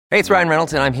Hey, it's Ryan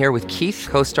Reynolds, and I'm here with Keith,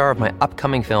 co-star of my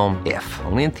upcoming film, If,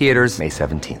 only in theaters May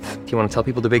 17th. Do you want to tell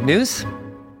people the big news?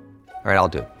 All right, I'll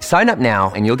do it. Sign up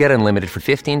now and you'll get unlimited for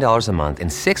 $15 a month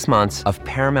and 6 months of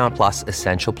Paramount Plus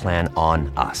Essential Plan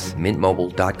on us.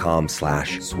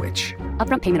 MintMobile.com/switch.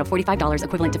 Upfront payment of $45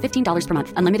 equivalent to $15 per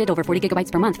month. Unlimited over 40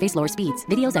 gigabytes per month. Face lower speeds.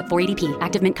 Videos at 480p.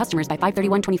 Active Mint customers by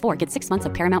 531.24 get 6 months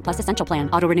of Paramount Plus Essential Plan.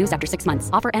 Auto renews after 6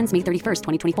 months. Offer ends May 31st,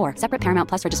 2024. Separate Paramount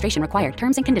Plus registration required.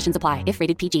 Terms and conditions apply if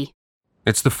rated PG.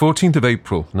 It's the 14th of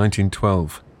April,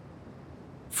 1912.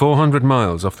 400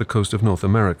 miles off the coast of North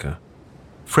America,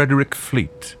 Frederick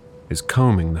Fleet is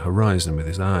combing the horizon with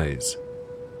his eyes.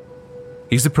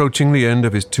 He's approaching the end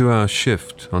of his 2-hour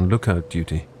shift on lookout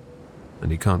duty,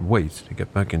 and he can't wait to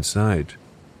get back inside.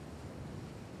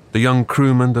 The young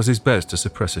crewman does his best to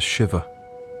suppress a shiver.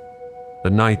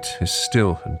 The night is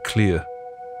still and clear,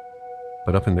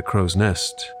 but up in the crow's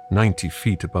nest, 90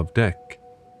 feet above deck,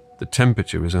 the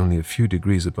temperature is only a few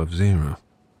degrees above zero.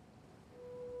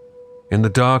 In the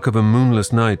dark of a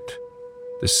moonless night,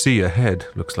 the sea ahead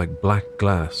looks like black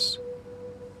glass.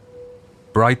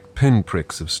 Bright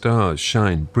pinpricks of stars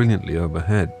shine brilliantly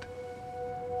overhead,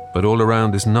 but all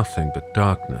around is nothing but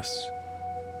darkness.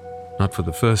 Not for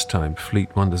the first time,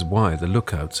 Fleet wonders why the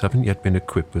lookouts haven't yet been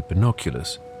equipped with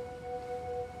binoculars.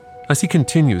 As he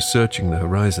continues searching the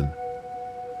horizon,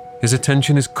 his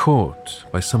attention is caught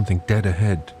by something dead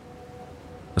ahead,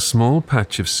 a small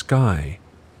patch of sky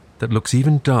that looks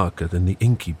even darker than the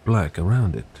inky black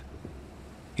around it.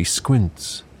 He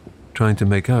squints, trying to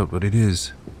make out what it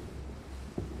is.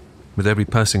 With every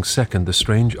passing second, the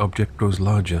strange object grows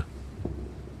larger.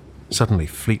 Suddenly,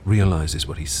 Fleet realizes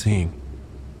what he's seeing.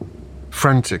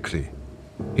 Frantically,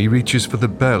 he reaches for the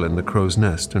bell in the crow's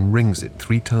nest and rings it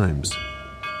 3 times,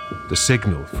 the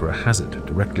signal for a hazard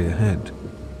directly ahead.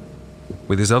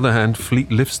 With his other hand, Fleet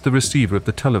lifts the receiver of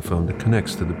the telephone that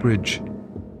connects to the bridge.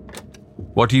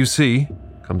 "What do you see?"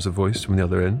 comes a voice from the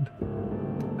other end.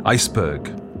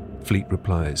 "Iceberg," Fleet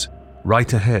replies,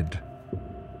 "right ahead."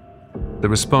 The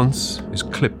response is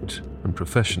clipped and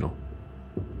professional.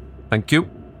 "Thank you."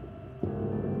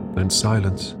 Then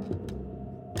silence.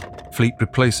 Fleet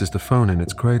replaces the phone in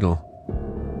its cradle.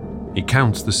 He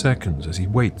counts the seconds as he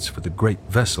waits for the great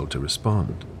vessel to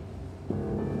respond.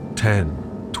 10,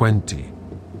 20,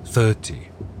 30.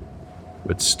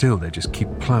 But still they just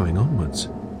keep plowing onwards.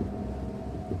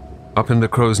 Up in the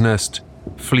crow's nest,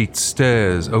 Fleet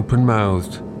stares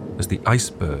open-mouthed as the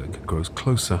iceberg grows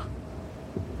closer.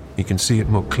 He can see it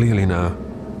more clearly now,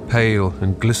 pale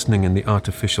and glistening in the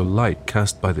artificial light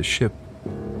cast by the ship.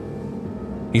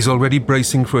 He's already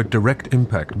bracing for a direct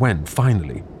impact when,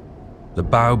 finally, the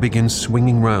bow begins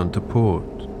swinging round to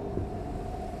port.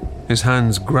 His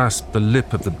hands grasp the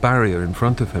lip of the barrier in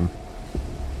front of him.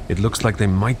 It looks like they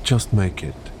might just make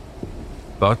it.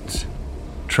 But,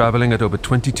 traveling at over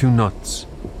 22 knots,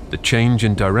 the change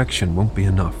in direction won't be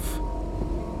enough.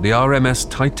 The RMS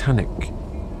Titanic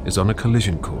is on a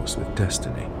collision course with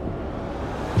destiny.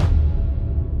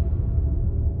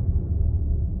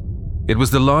 It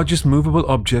was the largest movable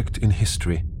object in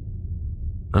history,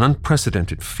 an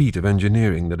unprecedented feat of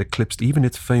engineering that eclipsed even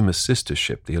its famous sister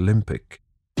ship, the Olympic.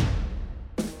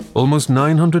 Almost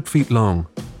 900 feet long,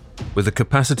 with a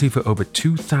capacity for over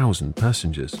 2,000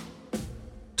 passengers.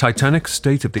 Titanic's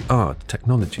state-of-the-art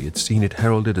technology had seen it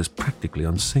heralded as practically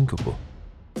unsinkable.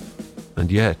 And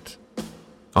yet,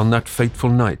 on that fateful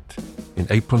night in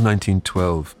April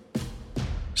 1912,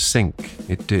 sink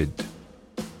it did.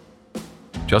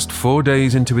 Just 4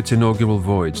 days into its inaugural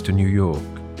voyage to New York,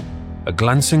 a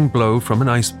glancing blow from an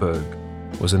iceberg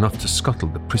was enough to scuttle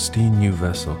the pristine new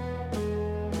vessel.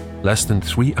 Less than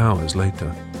 3 hours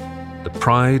later, the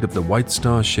pride of the White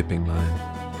Star shipping line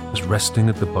was resting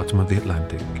at the bottom of the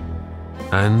Atlantic,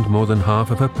 and more than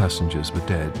half of her passengers were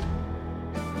dead.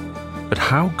 But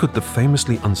how could the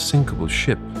famously unsinkable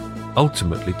ship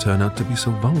ultimately turn out to be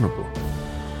so vulnerable?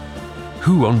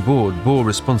 Who on board bore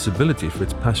responsibility for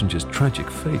its passengers'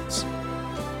 tragic fates?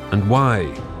 And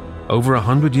why, over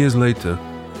 100 years later,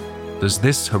 does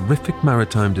this horrific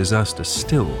maritime disaster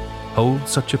still hold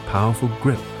such a powerful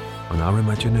grip on our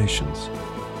imaginations?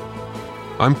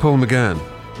 I'm Paul McGann,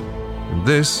 and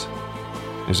this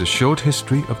is a short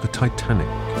history of the Titanic.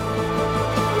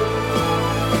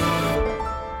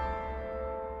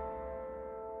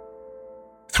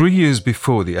 Three years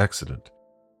before the accident,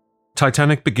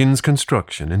 Titanic begins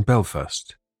construction in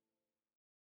Belfast.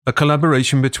 A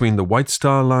collaboration between the White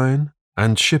Star Line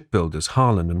and shipbuilders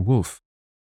Harland and Wolff.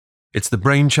 It's the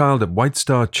brainchild of White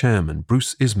Star chairman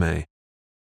Bruce Ismay.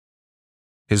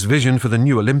 His vision for the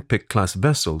new Olympic-class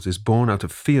vessels is born out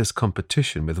of fierce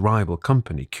competition with rival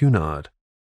company Cunard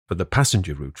for the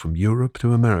passenger route from Europe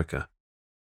to America.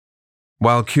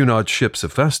 While Cunard's ships are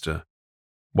faster,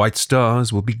 White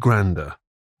Star's will be grander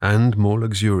and more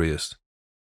luxurious.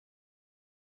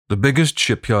 The biggest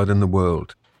shipyard in the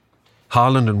world,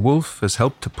 Harland and Wolff has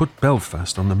helped to put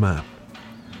Belfast on the map.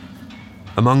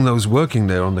 Among those working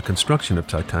there on the construction of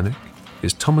Titanic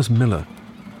is Thomas Miller,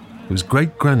 whose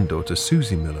great-granddaughter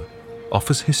Susie Miller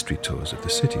offers history tours of the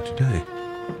city today.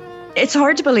 It's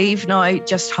hard to believe now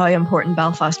just how important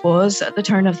Belfast was at the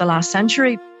turn of the last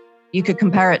century. You could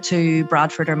compare it to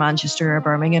Bradford or Manchester or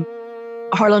Birmingham.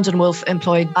 Harland and Wolff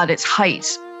employed at its height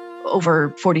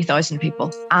over 40,000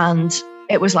 people, and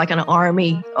it was like an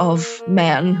army of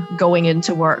men going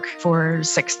into work for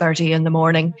 6:30 in the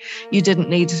morning. You didn't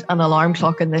need an alarm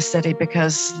clock in this city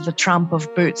because the tramp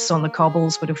of boots on the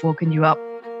cobbles would have woken you up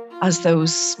as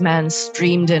those men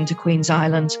streamed into Queen's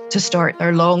Island to start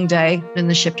their long day in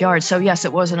the shipyard. So yes,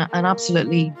 it was an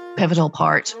absolutely pivotal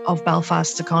part of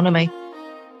Belfast's economy.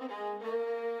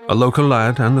 A local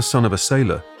lad and the son of a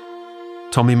sailor,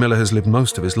 Tommy Miller has lived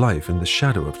most of his life in the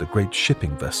shadow of the great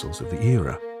shipping vessels of the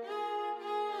era.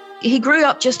 He grew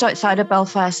up just outside of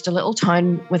Belfast, a little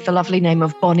town with the lovely name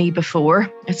of Bonnie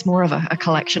before. It's more of a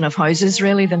collection of houses,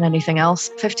 really, than anything else.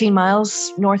 15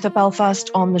 miles north of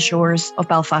Belfast, on the shores of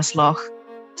Belfast Lough.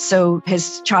 So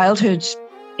his childhood,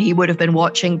 he would have been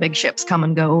watching big ships come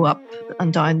and go up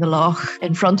and down the lough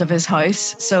in front of his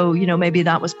house. So, maybe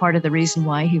that was part of the reason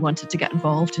why he wanted to get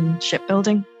involved in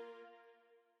shipbuilding.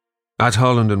 At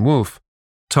Harland and Wolff,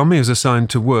 Tommy is assigned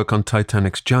to work on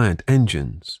Titanic's giant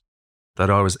engines that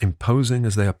are as imposing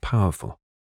as they are powerful.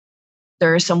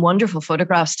 There are some wonderful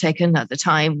photographs taken at the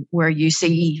time where you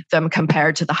see them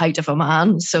compared to the height of a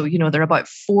man. So, they're about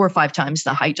 4 or 5 times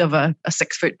the height of a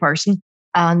 6-foot person.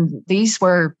 And these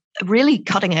were really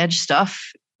cutting edge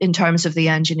stuff in terms of the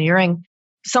engineering.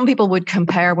 Some people would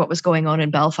compare what was going on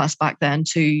in Belfast back then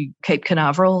to Cape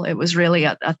Canaveral. It was really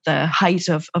at the height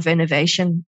of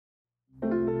innovation.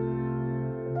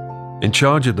 In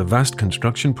charge of the vast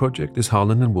construction project is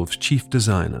Harland and Wolff's chief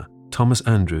designer, Thomas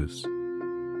Andrews.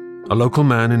 A local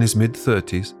man in his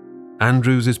mid-30s,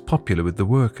 Andrews is popular with the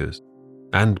workers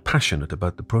and passionate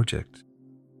about the project.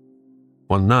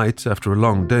 One night, after a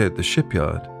long day at the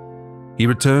shipyard, he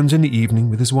returns in the evening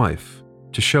with his wife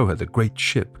to show her the great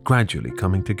ship gradually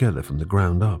coming together from the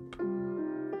ground up.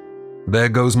 "There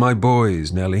goes my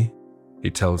boys, Nellie," he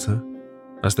tells her,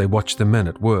 as they watch the men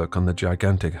at work on the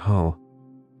gigantic hull.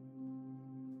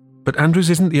 But Andrews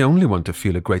isn't the only one to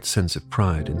feel a great sense of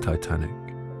pride in Titanic.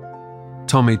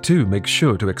 Tommy, too, makes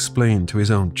sure to explain to his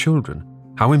own children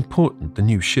how important the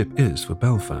new ship is for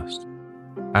Belfast,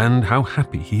 and how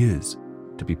happy he is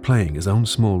to be playing his own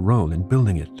small role in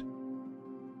building it.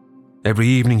 Every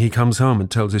evening he comes home and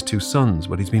tells his 2 sons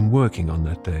what he's been working on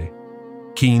that day,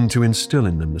 keen to instill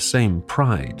in them the same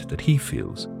pride that he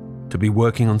feels to be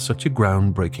working on such a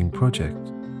groundbreaking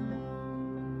project.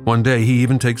 One day he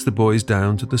even takes the boys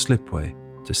down to the slipway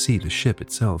to see the ship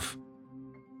itself.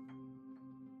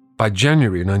 By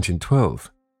January 1912,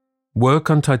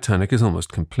 work on Titanic is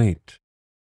almost complete.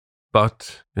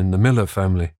 But in the Miller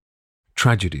family,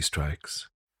 tragedy strikes.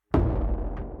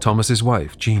 Thomas's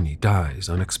wife, Jeannie, dies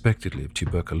unexpectedly of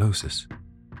tuberculosis.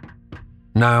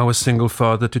 Now a single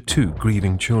father to 2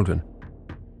 grieving children,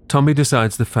 Tommy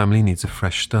decides the family needs a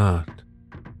fresh start.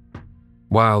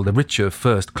 While the richer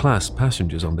first-class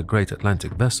passengers on the great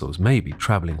Atlantic vessels may be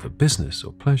traveling for business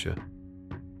or pleasure,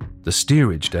 the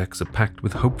steerage decks are packed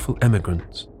with hopeful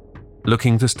emigrants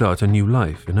looking to start a new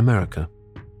life in America.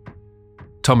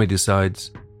 Tommy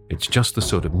decides it's just the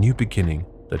sort of new beginning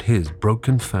that his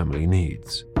broken family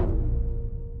needs.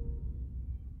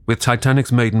 With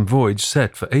Titanic's maiden voyage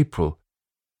set for April,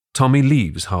 Tommy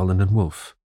leaves Harland and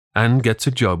Wolff and gets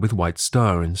a job with White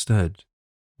Star instead,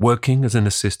 working as an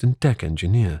assistant deck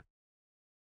engineer.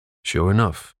 Sure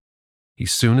enough,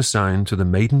 he's soon assigned to the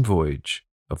maiden voyage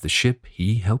of the ship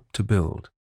he helped to build.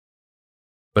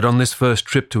 But on this first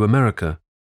trip to America,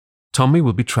 Tommy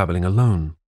will be traveling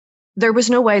alone. There was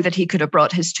no way that he could have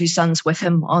brought his 2 sons with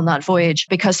him on that voyage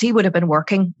because he would have been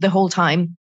working the whole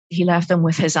time. He left them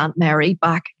with his Aunt Mary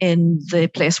back in the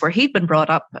place where he'd been brought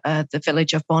up, the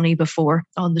village of Bonnie before,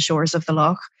 on the shores of the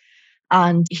lough.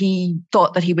 And he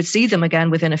thought that he would see them again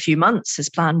within a few months. His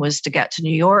plan was to get to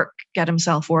New York, get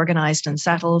himself organised and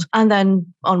settled, and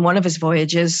then on one of his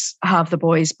voyages, have the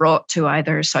boys brought to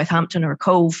either Southampton or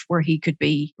Cove, where he could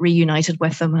be reunited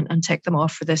with them and take them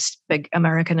off for this big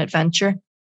American adventure.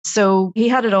 So he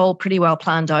had it all pretty well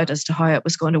planned out as to how it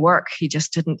was going to work. He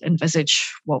just didn't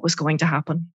envisage what was going to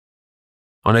happen.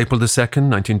 On April the 2nd,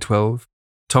 1912,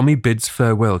 Tommy bids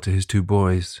farewell to his 2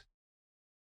 boys.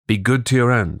 "Be good to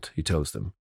your aunt," he tells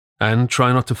them, and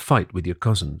try not to fight with your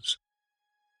cousins.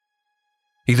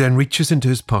 He then reaches into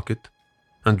his pocket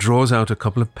and draws out a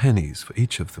couple of pennies for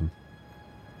each of them.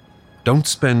 Don't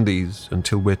spend these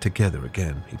until we're together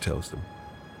again, he tells them.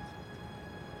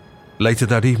 Later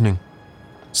that evening,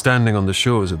 standing on the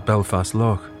shores of Belfast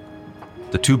Lough,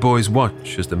 the two boys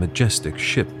watch as the majestic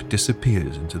ship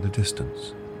disappears into the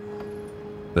distance.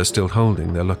 They're still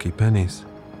holding their lucky pennies,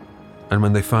 and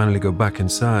when they finally go back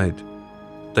inside,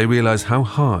 they realize how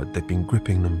hard they've been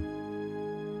gripping them.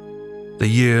 The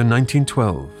year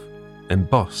 1912,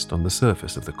 embossed on the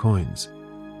surface of the coins,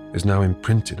 is now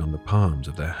imprinted on the palms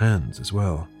of their hands as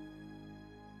well.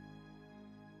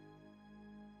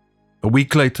 A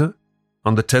week later,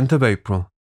 on the 10th of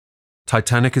April,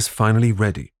 Titanic is finally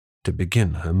ready to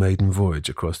begin her maiden voyage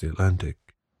across the Atlantic.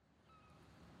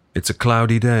 It's a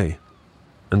cloudy day,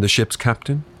 and the ship's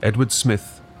captain, Edward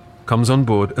Smith, comes on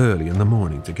board early in the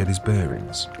morning to get his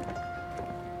bearings.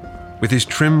 With his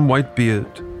trim white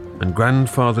beard and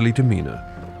grandfatherly demeanour,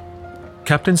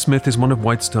 Captain Smith is one of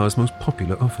White Star's most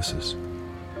popular officers.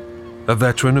 A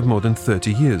veteran of more than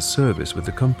 30 years' service with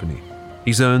the company,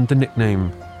 he's earned the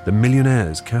nickname the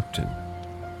Millionaire's Captain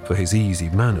for his easy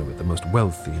manner with the most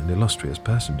wealthy and illustrious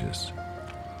passengers.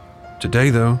 Today,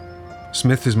 though,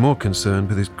 Smith is more concerned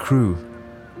with his crew.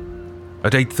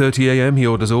 At 8:30 a.m., he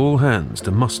orders all hands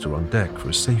to muster on deck for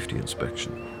a safety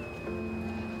inspection.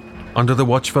 Under the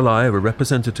watchful eye of a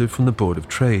representative from the Board of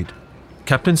Trade,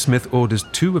 Captain Smith orders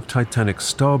 2 of Titanic's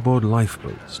starboard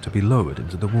lifeboats to be lowered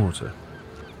into the water.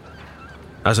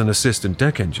 As an assistant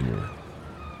deck engineer,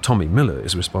 Tommy Miller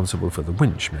is responsible for the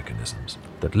winch mechanisms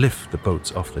that lift the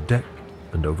boats off the deck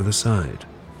and over the side.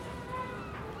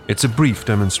 It's a brief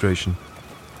demonstration,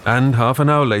 and half an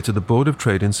hour later the Board of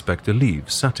Trade inspector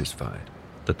leaves satisfied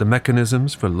that the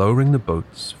mechanisms for lowering the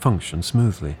boats function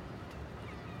smoothly.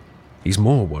 He's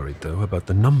more worried, though, about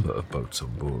the number of boats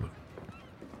on board.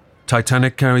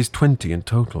 Titanic carries 20 in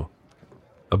total,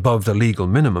 above the legal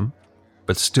minimum,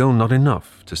 but still not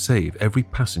enough to save every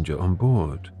passenger on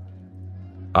board.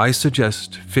 I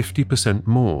suggest 50%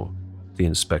 more, the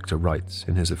inspector writes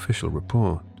in his official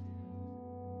report.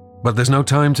 But there's no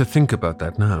time to think about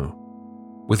that now,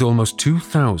 with almost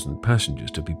 2,000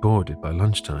 passengers to be boarded by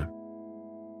lunchtime.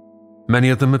 Many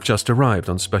of them have just arrived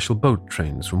on special boat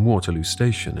trains from Waterloo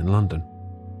Station in London.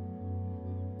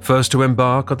 First to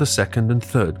embark are the second and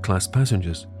third class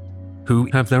passengers, who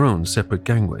have their own separate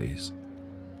gangways.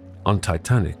 On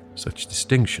Titanic, such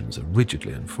distinctions are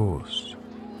rigidly enforced.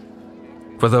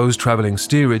 For those travelling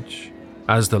steerage,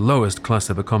 as the lowest class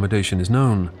of accommodation is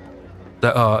known,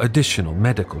 there are additional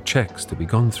medical checks to be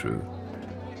gone through.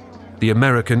 The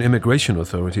American immigration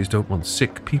authorities don't want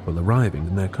sick people arriving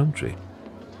in their country.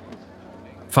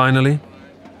 Finally,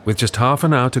 with just half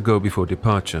an hour to go before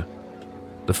departure,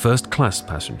 the first-class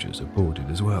passengers are boarded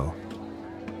as well.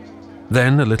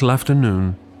 Then, a little after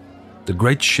noon, the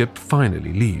great ship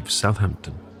finally leaves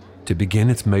Southampton to begin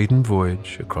its maiden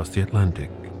voyage across the Atlantic.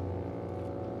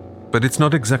 But it's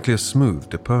not exactly a smooth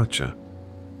departure.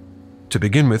 To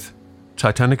begin with,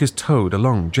 Titanic is towed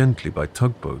along gently by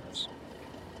tugboats.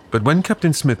 But when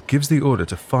Captain Smith gives the order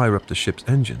to fire up the ship's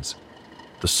engines,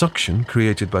 the suction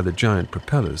created by the giant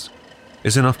propellers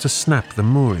is enough to snap the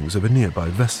moorings of a nearby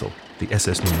vessel, the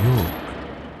SS New York.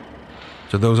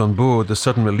 To those on board, the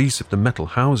sudden release of the metal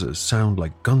houses sound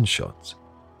like gunshots.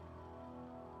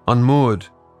 Unmoored,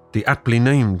 the aptly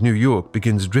named New York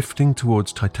begins drifting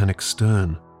towards Titanic's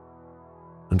stern.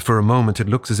 And for a moment it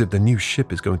looks as if the new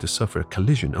ship is going to suffer a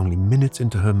collision only minutes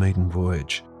into her maiden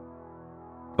voyage.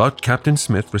 But Captain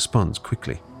Smith responds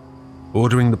quickly,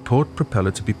 ordering the port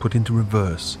propeller to be put into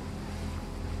reverse.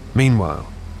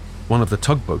 Meanwhile, one of the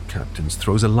tugboat captains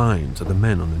throws a line to the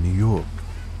men on the New York,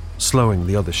 slowing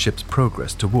the other ship's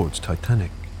progress towards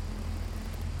Titanic.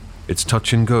 It's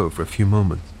touch and go for a few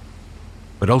moments,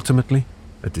 but ultimately,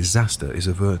 a disaster is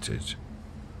averted.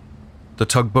 The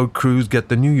tugboat crews get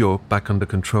the New York back under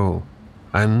control,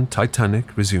 and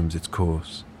Titanic resumes its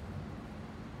course.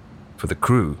 For the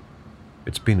crew,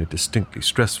 it's been a distinctly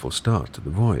stressful start to the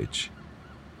voyage.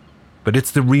 But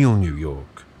it's the real New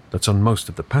York that's on most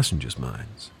of the passengers'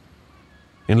 minds.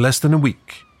 In less than a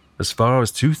week, as far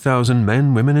as 2,000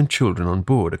 men, women, and children on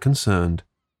board are concerned,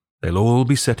 they'll all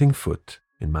be setting foot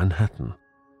in Manhattan.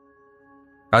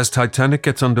 As Titanic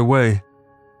gets underway,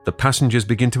 the passengers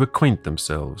begin to acquaint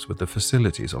themselves with the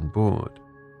facilities on board,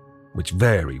 which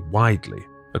vary widely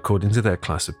according to their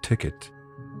class of ticket.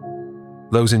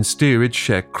 Those in steerage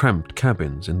share cramped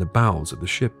cabins in the bowels of the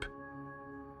ship,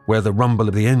 where the rumble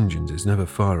of the engines is never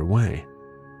far away.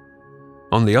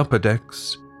 On the upper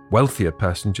decks, wealthier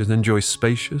passengers enjoy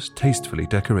spacious, tastefully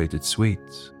decorated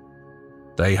suites.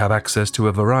 They have access to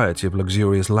a variety of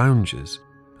luxurious lounges,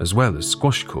 as well as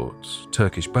squash courts,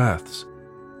 Turkish baths,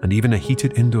 and even a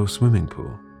heated indoor swimming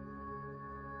pool.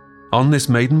 On this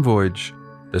maiden voyage,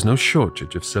 there's no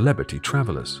shortage of celebrity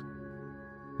travelers.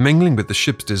 Mingling with the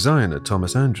ship's designer,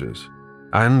 Thomas Andrews,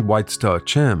 and White Star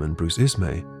chairman Bruce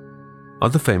Ismay, are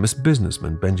the famous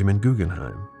businessman Benjamin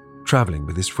Guggenheim, traveling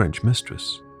with his French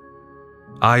mistress.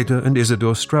 Ida and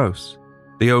Isidore Strauss,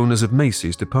 the owners of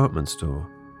Macy's department store,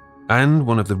 and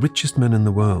one of the richest men in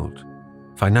the world,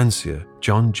 financier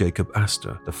John Jacob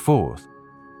Astor IV.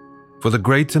 For the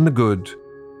great and the good,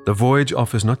 the voyage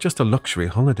offers not just a luxury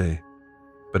holiday,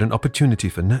 but an opportunity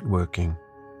for networking.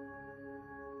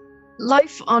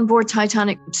 Life on board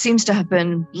Titanic seems to have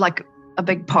been like a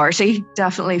big party,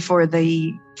 definitely for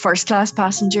the first-class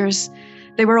passengers.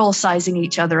 They were all sizing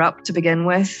each other up to begin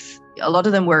with. A lot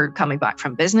of them were coming back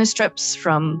from business trips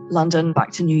from London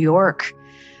back to New York.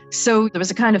 So there was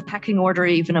a kind of pecking order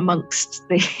even amongst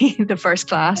the first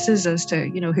classes as to,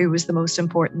 who was the most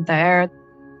important there.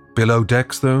 Below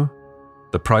decks, though,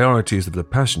 the priorities of the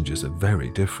passengers are very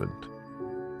different.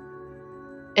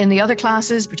 In the other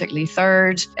classes, particularly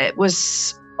third, it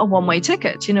was a one-way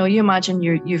ticket. You imagine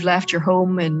you've left your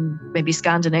home in maybe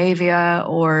Scandinavia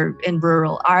or in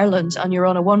rural Ireland, and you're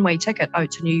on a one-way ticket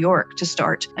out to New York to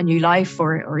start a new life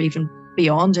or even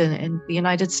beyond in the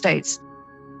United States.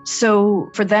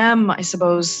 So for them, I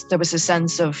suppose there was a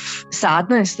sense of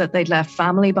sadness that they'd left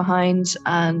family behind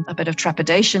and a bit of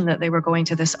trepidation that they were going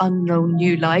to this unknown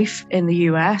new life in the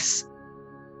US.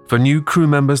 For new crew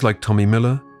members like Tommy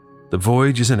Miller, the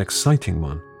voyage is an exciting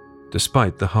one,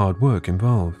 despite the hard work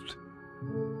involved.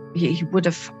 He would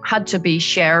have had to be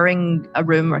sharing a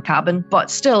room or cabin, but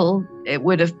still it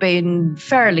would have been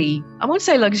fairly, I won't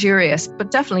say luxurious, but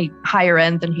definitely higher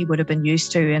end than he would have been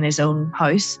used to in his own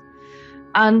house.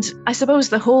 And I suppose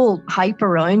the whole hype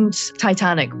around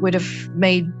Titanic would have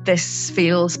made this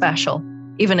feel special,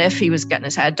 even if he was getting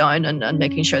his head down and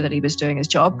making sure that he was doing his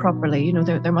job properly.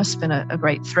 There must have been a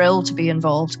great thrill to be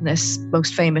involved in this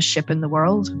most famous ship in the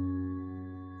world.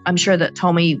 I'm sure that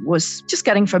Tommy was just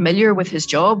getting familiar with his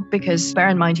job because, bear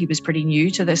in mind, he was pretty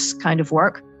new to this kind of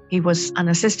work. He was an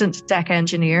assistant deck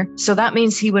engineer. So that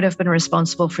means he would have been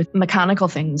responsible for mechanical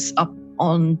things up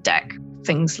on deck.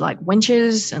 Things like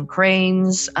winches and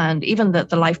cranes and even the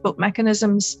lifeboat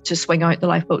mechanisms to swing out the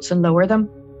lifeboats and lower them.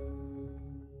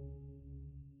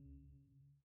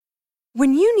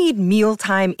 When you need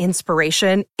mealtime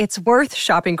inspiration, it's worth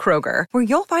shopping Kroger, where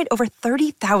you'll find over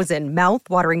 30,000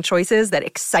 mouth-watering choices that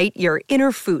excite your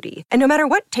inner foodie. And no matter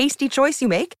what tasty choice you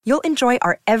make, you'll enjoy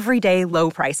our everyday low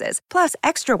prices, plus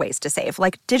extra ways to save,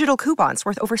 like digital coupons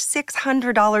worth over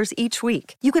 $600 each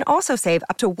week. You can also save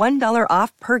up to $1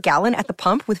 off per gallon at the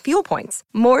pump with fuel points.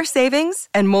 More savings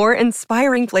and more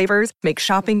inspiring flavors make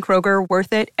shopping Kroger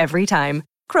worth it every time.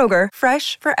 Kroger,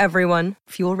 fresh for everyone.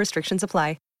 Fuel restrictions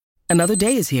apply. Another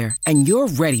day is here, and you're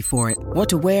ready for it. What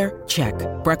to wear? Check.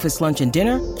 Breakfast, lunch, and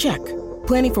dinner? Check.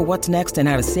 Planning for what's next and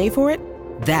how to save for it?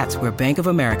 That's where Bank of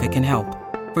America can help.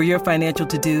 For your financial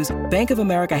to-dos, Bank of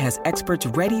America has experts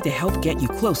ready to help get you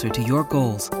closer to your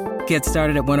goals. Get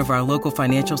started at one of our local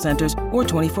financial centers or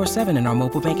 24/7 in our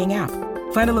mobile banking app.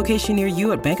 Find a location near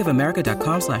you at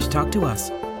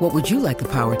bankofamerica.com/talktous. What would you like the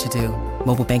power to do?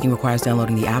 Mobile banking requires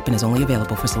downloading the app and is only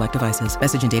available for select devices.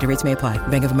 Message and data rates may apply.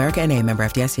 Bank of America N.A., member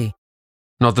FDIC.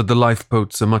 Not that the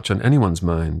lifeboats are much on anyone's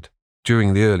mind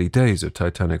during the early days of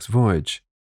Titanic's voyage.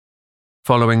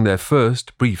 Following their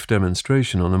first brief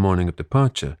demonstration on the morning of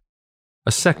departure,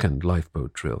 a second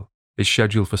lifeboat drill is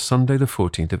scheduled for Sunday the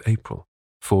 14th of April,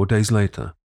 4 days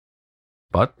later.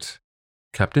 But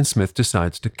Captain Smith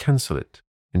decides to cancel it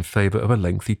in favor of a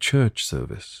lengthy church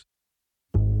service.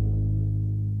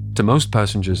 To most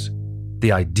passengers,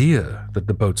 the idea that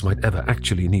the boats might ever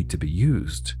actually need to be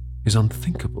used is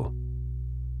unthinkable.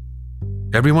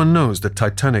 Everyone knows that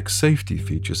Titanic's safety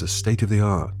features are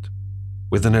state-of-the-art,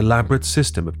 with an elaborate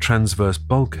system of transverse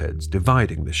bulkheads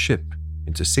dividing the ship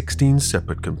into 16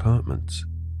 separate compartments.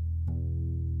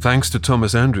 Thanks to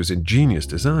Thomas Andrews' ingenious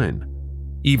design,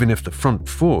 even if the front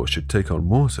four should take on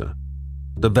water,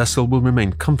 the vessel will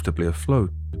remain comfortably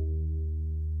afloat.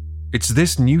 It's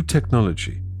this new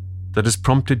technology that has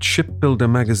prompted Shipbuilder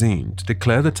magazine to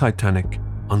declare the Titanic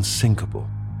unsinkable.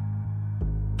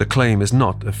 The claim is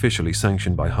not officially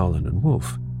sanctioned by Harland and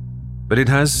Wolff, but it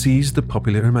has seized the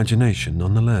popular imagination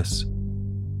nonetheless.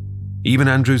 Even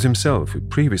Andrews himself, who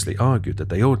previously argued that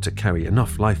they ought to carry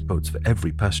enough lifeboats for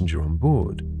every passenger on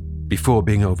board before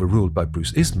being overruled by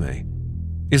Bruce Ismay,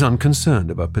 is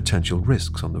unconcerned about potential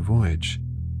risks on the voyage.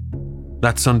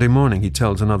 That Sunday morning, he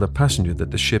tells another passenger that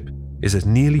the ship is as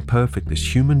nearly perfect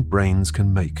as human brains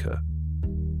can make her,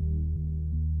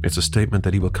 It's a statement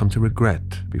that he will come to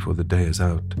regret before the day is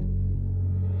out.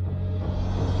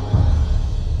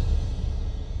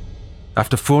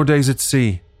 After 4 days at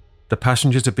sea, the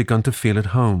passengers have begun to feel at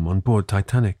home on board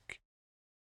Titanic.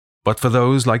 But for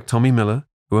those like Tommy Miller,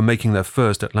 who are making their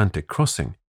first Atlantic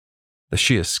crossing, the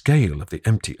sheer scale of the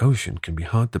empty ocean can be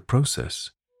hard to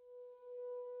process.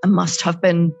 It must have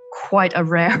been quite a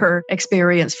rare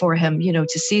experience for him,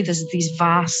 to see these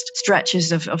vast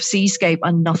stretches of seascape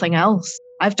and nothing else.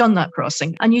 I've done that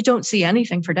crossing, and you don't see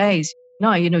anything for days.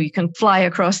 Now, you can fly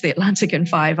across the Atlantic in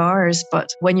 5 hours,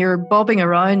 but when you're bobbing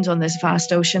around on this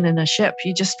vast ocean in a ship,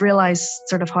 you just realize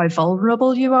sort of how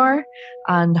vulnerable you are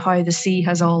and how the sea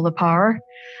has all the power.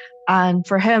 And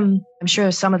for him, I'm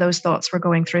sure some of those thoughts were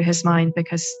going through his mind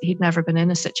because he'd never been in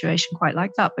a situation quite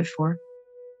like that before.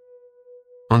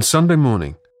 On Sunday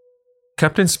morning,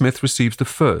 Captain Smith receives the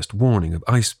first warning of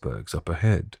icebergs up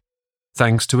ahead,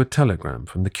 thanks to a telegram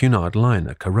from the Cunard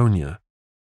liner Caronia.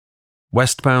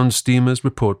 Westbound steamers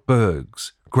report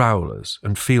bergs, growlers,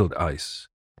 and field ice,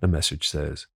 the message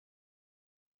says.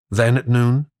 Then at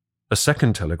noon, a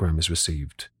second telegram is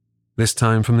received, this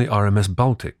time from the RMS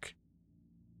Baltic.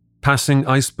 Passing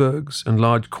icebergs and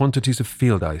large quantities of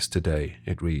field ice today,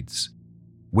 it reads.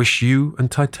 Wish you and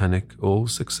Titanic all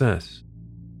success.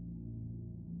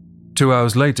 2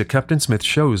 hours later, Captain Smith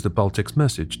shows the Baltic's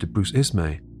message to Bruce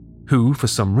Ismay, who, for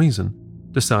some reason,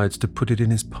 decides to put it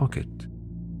in his pocket.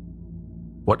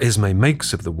 What Ismay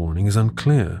makes of the warning is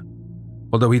unclear,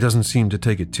 although he doesn't seem to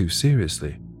take it too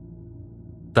seriously.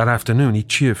 That afternoon, he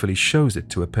cheerfully shows it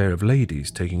to a pair of ladies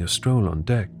taking a stroll on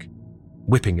deck,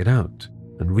 whipping it out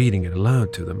and reading it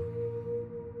aloud to them.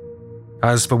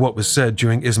 As for what was said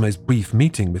during Ismay's brief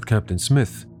meeting with Captain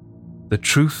Smith, the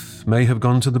truth may have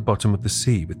gone to the bottom of the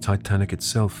sea with Titanic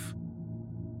itself.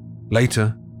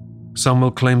 Later, some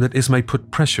will claim that Ismay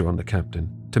put pressure on the captain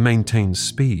to maintain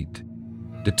speed,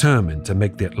 determined to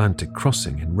make the Atlantic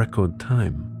crossing in record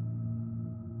time.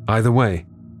 Either way,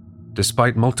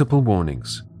 despite multiple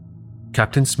warnings,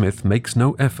 Captain Smith makes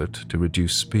no effort to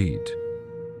reduce speed.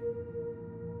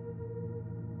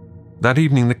 That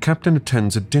evening, the captain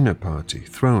attends a dinner party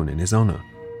thrown in his honor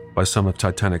by some of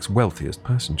Titanic's wealthiest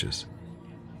passengers.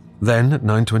 Then, at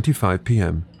 9:25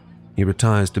 p.m., he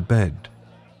retires to bed,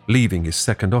 leaving his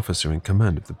second officer in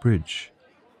command of the bridge.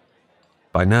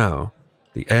 By now,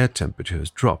 the air temperature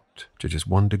has dropped to just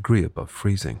 1 degree above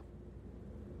freezing.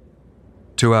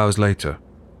 2 hours later,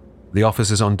 the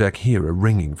officers on deck hear a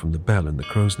ringing from the bell in the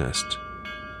crow's nest.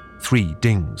 3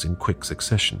 dings in quick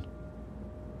succession.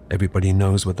 Everybody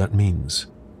knows what that means.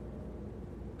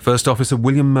 First Officer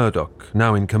William Murdoch,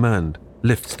 now in command,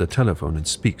 lifts the telephone and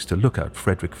speaks to Lookout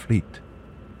Frederick Fleet.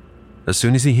 As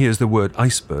soon as he hears the word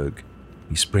iceberg,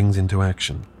 he springs into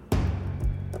action.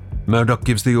 Murdoch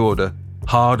gives the order,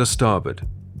 hard a starboard,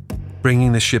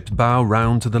 bringing the ship's bow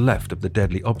round to the left of the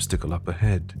deadly obstacle up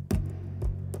ahead.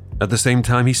 At the same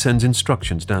time, he sends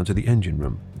instructions down to the engine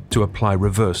room to apply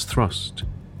reverse thrust,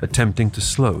 attempting to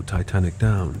slow Titanic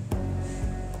down.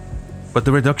 But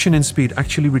the reduction in speed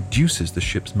actually reduces the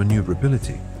ship's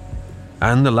maneuverability,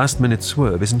 and the last-minute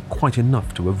swerve isn't quite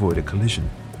enough to avoid a collision.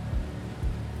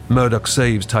 Murdoch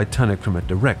saves Titanic from a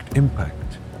direct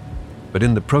impact, but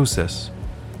in the process,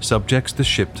 subjects the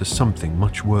ship to something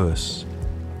much worse.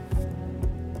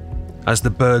 As the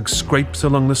berg scrapes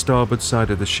along the starboard side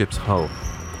of the ship's hull,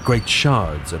 great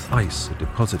shards of ice are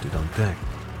deposited on deck.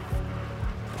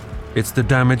 It's the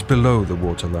damage below the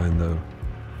waterline, though,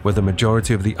 where the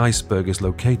majority of the iceberg is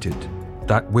located,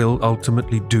 that will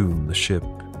ultimately doom the ship.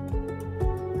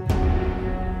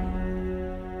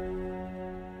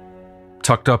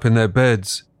 Tucked up in their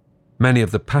beds, many of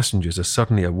the passengers are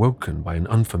suddenly awoken by an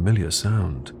unfamiliar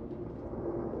sound.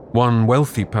 One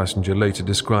wealthy passenger later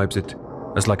describes it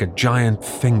as like a giant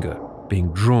finger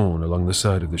being drawn along the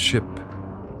side of the ship.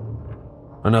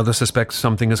 Another suspects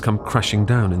something has come crashing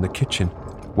down in the kitchen,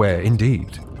 where,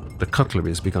 indeed, the cutlery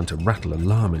has begun to rattle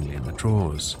alarmingly in the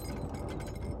drawers.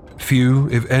 Few,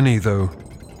 if any, though,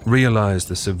 realize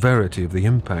the severity of the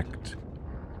impact.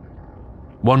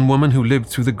 One woman who lived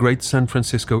through the Great San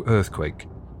Francisco earthquake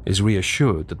is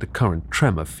reassured that the current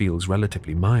tremor feels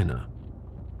relatively minor.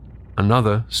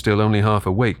 Another, still only half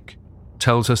awake,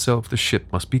 tells herself the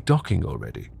ship must be docking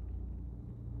already.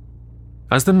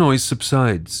 As the noise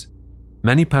subsides,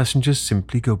 many passengers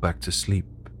simply go back to sleep.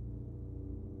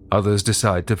 Others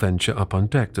decide to venture up on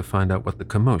deck to find out what the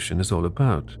commotion is all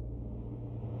about.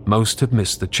 Most have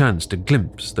missed the chance to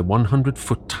glimpse the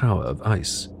 100-foot tower of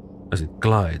ice as it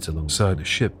glides alongside a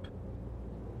ship.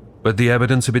 But the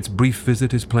evidence of its brief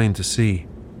visit is plain to see.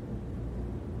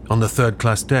 On the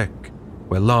third-class deck,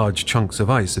 where large chunks of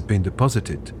ice have been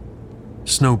deposited,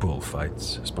 snowball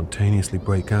fights spontaneously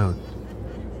break out.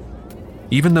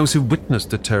 Even those who witnessed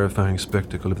the terrifying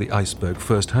spectacle of the iceberg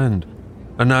firsthand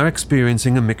are now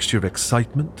experiencing a mixture of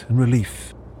excitement and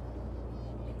relief.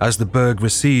 As the berg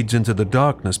recedes into the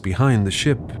darkness behind the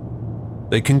ship,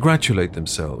 they congratulate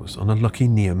themselves on a lucky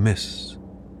near miss.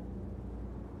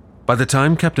 By the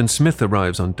time Captain Smith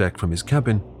arrives on deck from his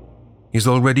cabin, he's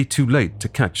already too late to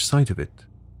catch sight of it.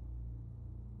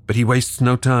 But he wastes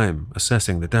no time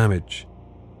assessing the damage.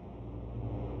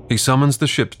 He summons the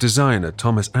ship's designer,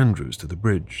 Thomas Andrews, to the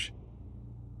bridge,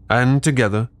 and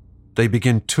together they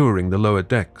begin touring the lower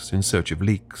decks in search of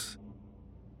leaks.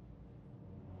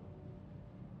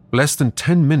 Less than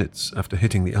 10 minutes after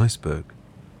hitting the iceberg,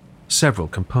 several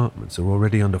compartments are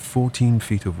already under 14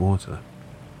 feet of water.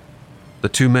 The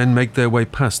two men make their way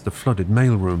past the flooded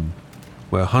mailroom,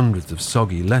 where hundreds of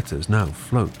soggy letters now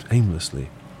float aimlessly,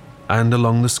 and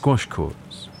along the squash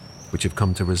courts, which have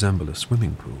come to resemble a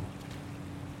swimming pool.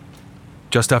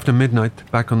 Just after midnight,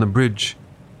 back on the bridge,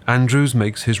 Andrews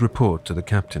makes his report to the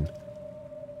captain.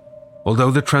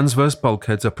 Although the transverse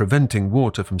bulkheads are preventing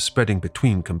water from spreading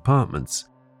between compartments,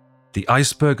 the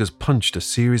iceberg has punched a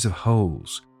series of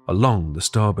holes along the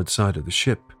starboard side of the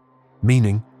ship,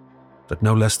 meaning that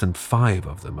no less than 5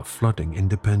 of them are flooding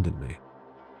independently.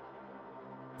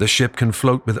 The ship can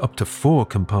float with up to 4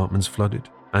 compartments flooded,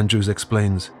 Andrews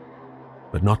explains,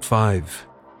 but not 5.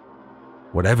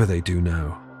 Whatever they do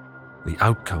now, the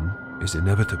outcome is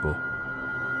inevitable.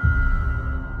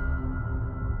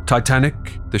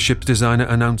 Titanic, the ship's designer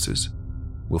announces,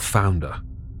 will founder.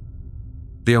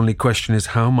 The only question is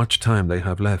how much time they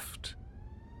have left.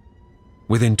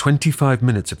 Within 25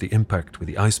 minutes of the impact with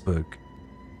the iceberg,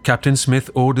 Captain Smith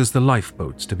orders the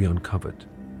lifeboats to be uncovered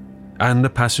and the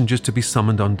passengers to be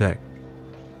summoned on deck.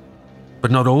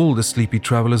 But not all the sleepy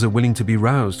travelers are willing to be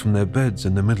roused from their beds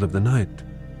in the middle of the night.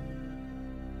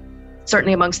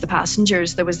 Certainly amongst the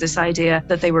passengers, there was this idea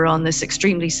that they were on this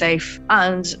extremely safe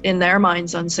and, in their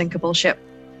minds, unsinkable ship.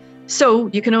 So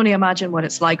you can only imagine what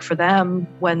it's like for them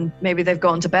when maybe they've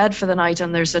gone to bed for the night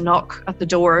and there's a knock at the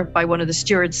door by one of the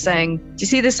stewards saying, "Do you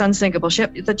see this unsinkable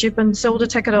ship that you've been sold a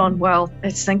ticket on? Well,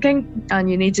 it's sinking and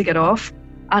you need to get off."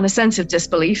 And a sense of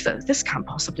disbelief that this can't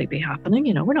possibly be happening.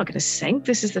 You know, we're not going to sink.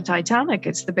 This is the Titanic.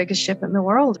 It's the biggest ship in the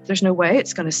world. There's no way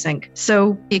it's going to sink.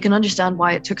 So you can understand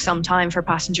why it took some time for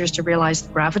passengers to realize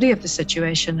the gravity of the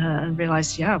situation and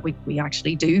realize, yeah, we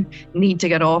actually do need to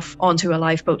get off onto a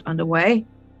lifeboat and away.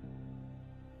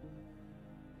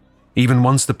 Even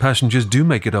once the passengers do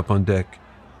make it up on deck,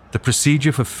 the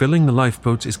procedure for filling the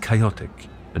lifeboats is chaotic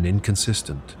and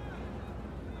inconsistent.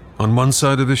 On one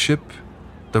side of the ship,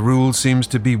 the rule seems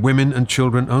to be women and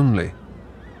children only.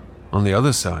 On the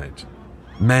other side,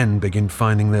 men begin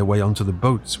finding their way onto the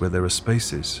boats where there are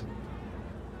spaces.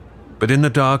 But in the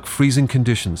dark, freezing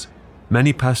conditions,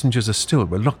 many passengers are still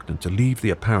reluctant to leave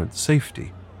the apparent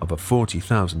safety of a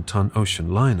 40,000-ton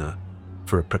ocean liner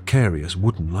for a precarious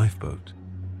wooden lifeboat.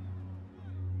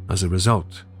 As a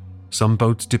result, some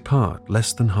boats depart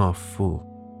less than half full.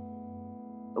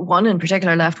 One in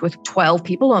particular left with 12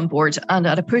 people on board, and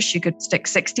at a push you could stick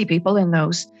 60 people in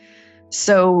those.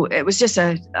 So it was just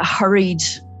a hurried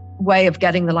way of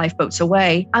getting the lifeboats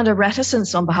away, and a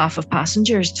reticence on behalf of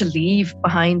passengers to leave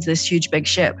behind this huge big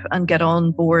ship and get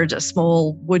on board a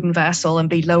small wooden vessel and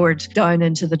be lowered down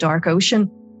into the dark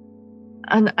ocean.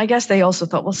 And I guess they also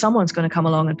thought, well, someone's going to come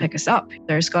along and pick us up.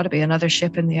 There's got to be another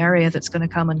ship in the area that's going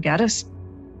to come and get us.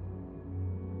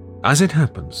 As it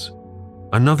happens,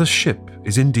 another ship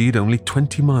is indeed only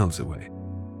 20 miles away,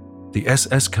 the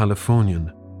SS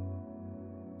Californian.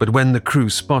 But when the crew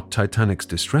spot Titanic's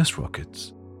distress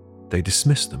rockets, they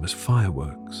dismiss them as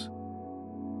fireworks.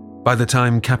 By the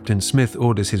time Captain Smith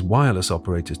orders his wireless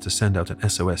operators to send out an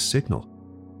SOS signal,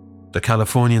 the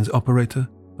Californian's operator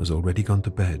has already gone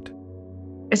to bed.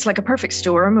 It's like a perfect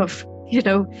storm of,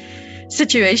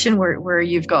 situation where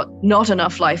you've got not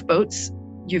enough lifeboats.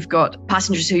 You've got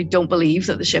passengers who don't believe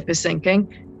that the ship is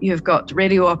sinking. You've got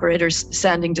radio operators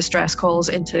sending distress calls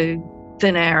into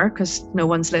thin air because no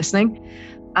one's listening.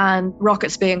 And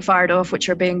rockets being fired off, which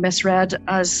are being misread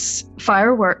as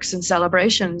fireworks and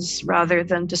celebrations rather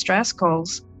than distress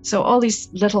calls. So all these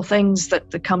little things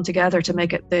that come together to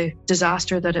make it the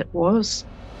disaster that it was.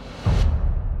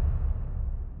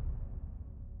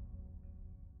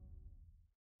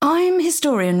 I'm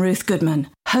historian Ruth Goodman,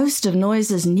 host of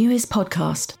Noise's newest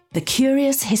podcast, The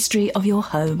Curious History of Your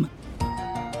Home.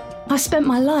 I've spent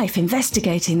my life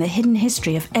investigating the hidden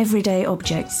history of everyday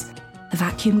objects. The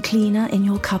vacuum cleaner in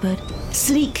your cupboard,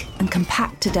 sleek and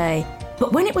compact today,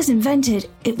 but when it was invented,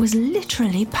 it was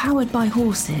literally powered by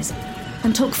horses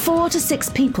and took 4 to 6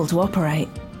 people to operate.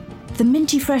 the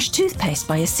minty fresh toothpaste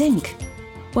by your sink.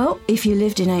 Well, if you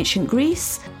lived in ancient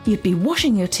Greece, you'd be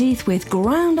washing your teeth with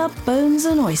ground-up bones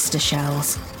and oyster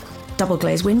shells.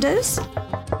 Double-glazed windows?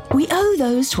 We owe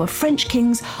those to a French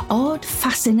king's odd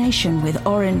fascination with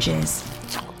oranges.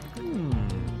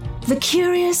 The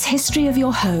Curious History of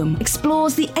Your Home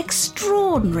explores the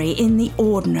extraordinary in the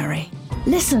ordinary.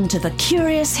 Listen to The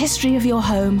Curious History of Your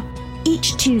Home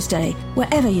each Tuesday,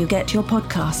 wherever you get your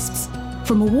podcasts.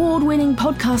 From award-winning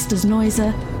podcasters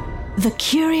Noiser, The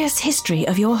Curious History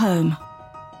of Your Home.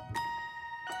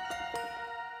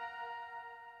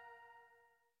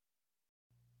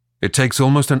 It takes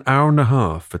almost an hour and a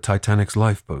half for Titanic's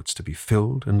lifeboats to be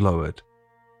filled and lowered.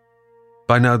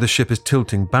 By now the ship is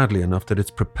tilting badly enough that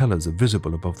its propellers are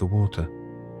visible above the water.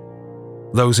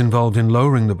 Those involved in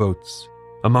lowering the boats,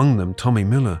 among them Tommy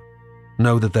Miller,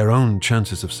 know that their own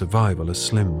chances of survival are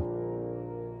slim.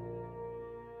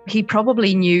 He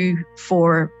probably knew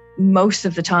for most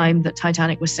of the time that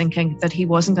Titanic was sinking that he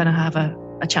wasn't going to have a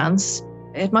chance.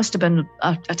 It must have been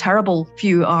a terrible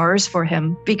few hours for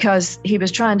him because he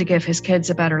was trying to give his kids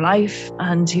a better life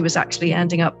and he was actually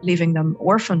ending up leaving them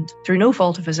orphaned through no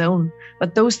fault of his own.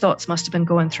 But those thoughts must have been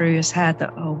going through his head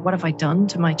that, oh, what have I done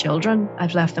to my children?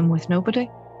 I've left them with nobody.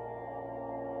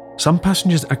 Some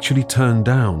passengers actually turn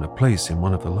down a place in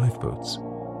one of the lifeboats,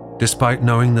 despite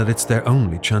knowing that it's their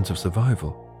only chance of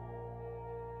survival.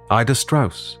 Ida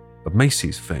Strauss, of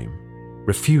Macy's fame,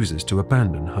 refuses to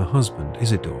abandon her husband,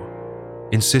 Isidore,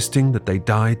 insisting that they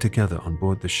die together on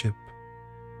board the ship.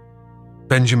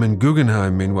 Benjamin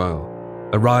Guggenheim, meanwhile,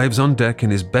 arrives on deck in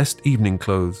his best evening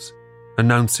clothes,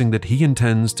 announcing that he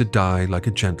intends to die like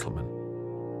a gentleman.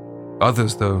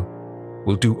 Others, though,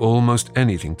 will do almost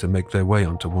anything to make their way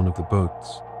onto one of the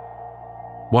boats.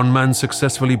 One man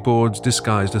successfully boards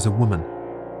disguised as a woman.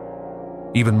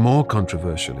 Even more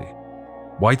controversially,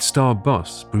 White Star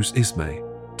boss Bruce Ismay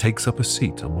takes up a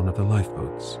seat on one of the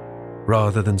lifeboats,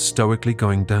 rather than stoically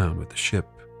going down with the ship.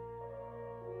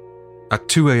 At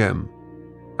 2 a.m.,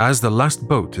 as the last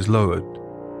boat is lowered,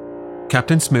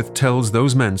 Captain Smith tells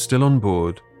those men still on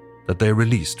board that they're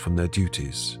released from their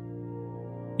duties.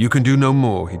 You can do no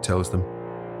more, he tells them.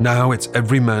 Now it's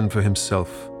every man for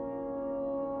himself.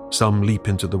 Some leap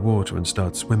into the water and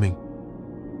start swimming.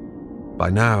 By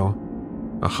now,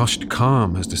 a hushed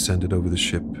calm has descended over the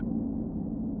ship.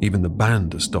 Even the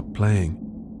band has stopped playing.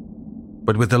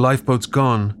 But with the lifeboats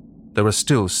gone, there are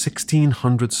still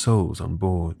 1,600 souls on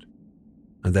board,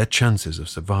 and their chances of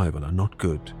survival are not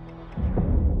good.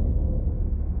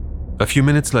 A few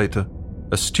minutes later,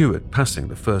 a steward passing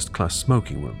the first-class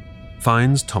smoking room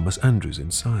finds Thomas Andrews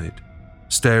inside,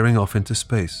 staring off into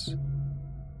space.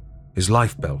 His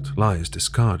lifebelt lies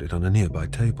discarded on a nearby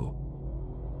table.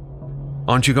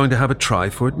 "Aren't you going to have a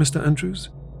try for it, Mr. Andrews?"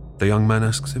 the young man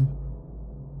asks him.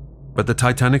 But the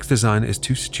Titanic's designer is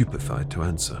too stupefied to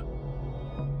answer.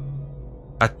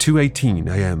 At 2:18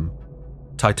 a.m.,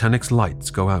 Titanic's lights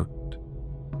go out.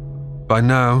 By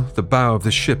now, the bow of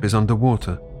the ship is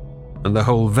underwater, and the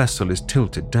whole vessel is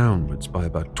tilted downwards by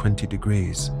about 20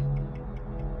 degrees.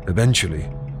 Eventually,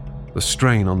 the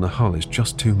strain on the hull is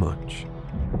just too much.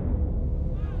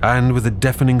 And with a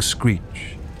deafening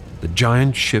screech, the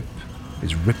giant ship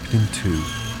is ripped in two.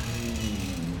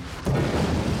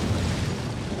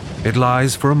 It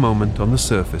lies for a moment on the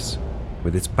surface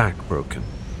with its back broken.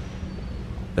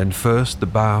 Then first the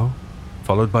bow,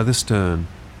 followed by the stern,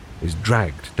 is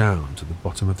dragged down to the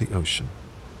bottom of the ocean.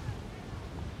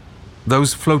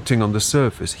 Those floating on the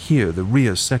surface hear the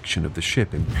rear section of the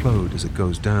ship implode as it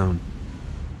goes down.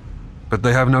 But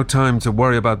they have no time to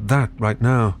worry about that right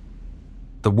now.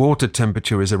 The water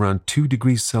temperature is around 2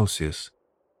 degrees Celsius,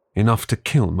 enough to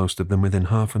kill most of them within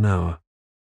half an hour.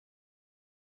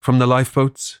 From the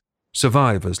lifeboats,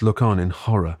 survivors look on in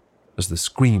horror as the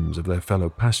screams of their fellow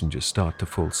passengers start to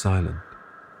fall silent.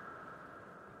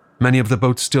 Many of the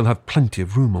boats still have plenty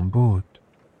of room on board,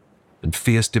 and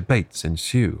fierce debates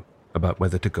ensue about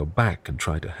whether to go back and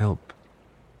try to help.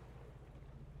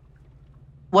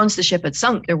 Once the ship had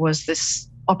sunk, there was this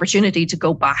opportunity to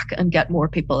go back and get more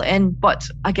people in. But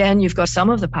again, you've got some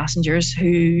of the passengers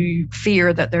who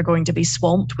fear that they're going to be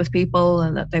swamped with people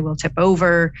and that they will tip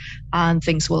over and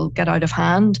things will get out of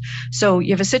hand. So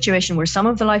you have a situation where some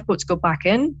of the lifeboats go back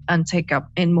in and take up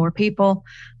in more people,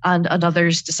 and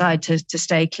others decide to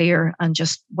stay clear and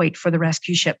just wait for the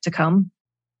rescue ship to come.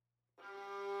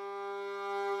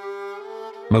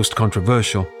 Most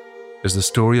controversial is the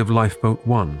story of Lifeboat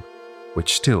 1,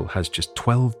 which still has just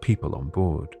 12 people on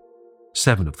board,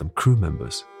 7 of them crew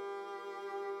members.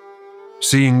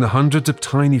 Seeing the hundreds of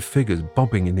tiny figures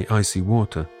bobbing in the icy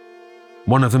water,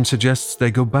 one of them suggests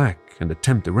they go back and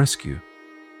attempt a rescue.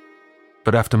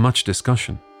 But after much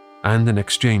discussion and an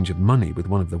exchange of money with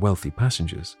one of the wealthy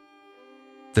passengers,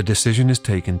 the decision is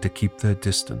taken to keep their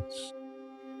distance.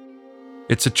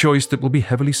 It's a choice that will be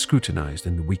heavily scrutinized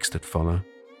in the weeks that follow.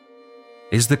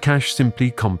 Is the cash simply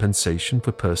compensation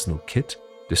for personal kit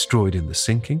destroyed in the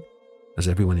sinking, as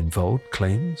everyone involved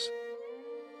claims?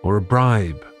 Or a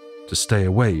bribe to stay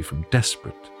away from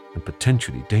desperate and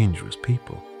potentially dangerous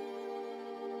people?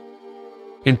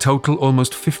 In total,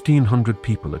 almost 1,500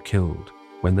 people are killed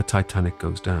when the Titanic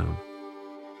goes down.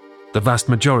 The vast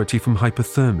majority from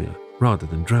hypothermia rather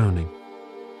than drowning.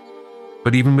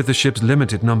 But even with the ship's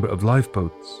limited number of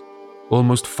lifeboats,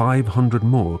 almost 500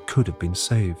 more could have been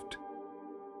saved.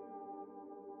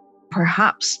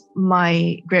 Perhaps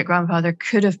my great-grandfather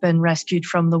could have been rescued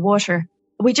from the water.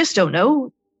 We just don't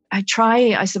know. I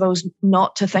try, I suppose,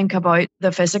 not to think about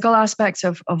the physical aspects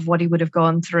of what he would have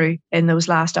gone through in those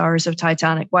last hours of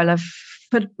Titanic. While I've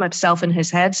put myself in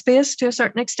his headspace to a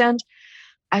certain extent,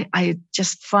 I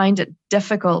just find it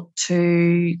difficult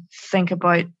to think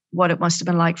about what it must have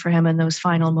been like for him in those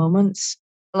final moments.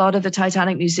 A lot of the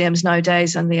Titanic museums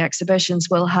nowadays and the exhibitions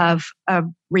will have a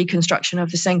reconstruction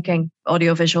of the sinking,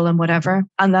 audiovisual and whatever.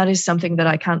 And that is something that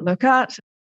I can't look at.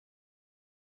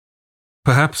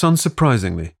 Perhaps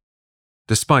unsurprisingly,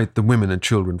 despite the women and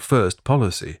children first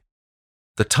policy,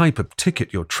 the type of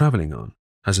ticket you're travelling on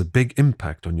has a big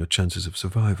impact on your chances of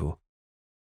survival.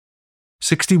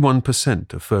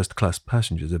 61% of first-class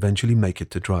passengers eventually make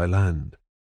it to dry land,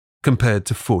 compared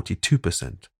to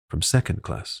 42% from second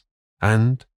class,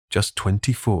 and just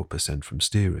 24% from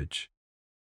steerage.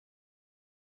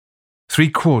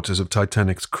 3/4 of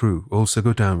Titanic's crew also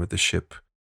go down with the ship.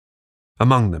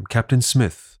 Among them, Captain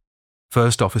Smith,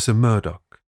 First Officer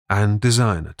Murdoch, and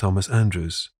designer Thomas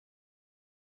Andrews.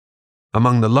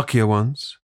 Among the luckier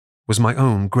ones was my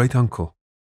own great-uncle,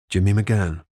 Jimmy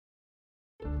McGann.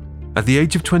 At the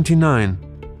age of 29,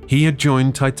 he had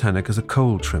joined Titanic as a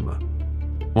coal trimmer,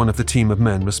 one of the team of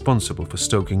men responsible for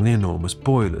stoking the enormous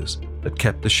boilers that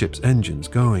kept the ship's engines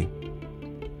going.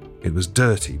 It was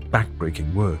dirty,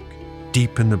 back-breaking work,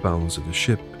 deep in the bowels of the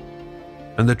ship,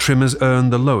 and the trimmers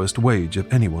earned the lowest wage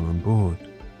of anyone on board.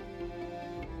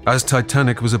 As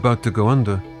Titanic was about to go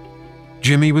under,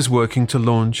 Jimmy was working to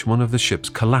launch one of the ship's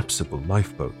collapsible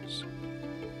lifeboats.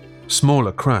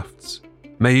 Smaller crafts,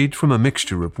 made from a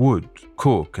mixture of wood,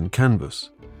 cork and canvas,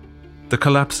 the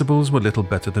collapsibles were little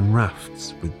better than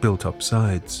rafts with built-up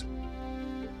sides.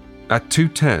 At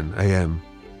 2:10 a.m.,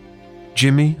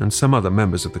 Jimmy and some other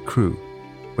members of the crew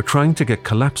were trying to get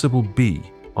collapsible B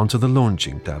onto the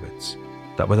launching davits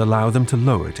that would allow them to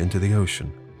lower it into the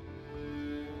ocean.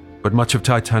 But much of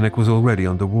Titanic was already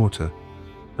underwater,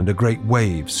 and a great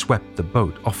wave swept the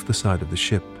boat off the side of the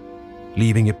ship,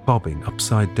 leaving it bobbing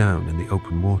upside down in the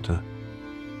open water.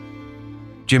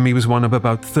 Jimmy was one of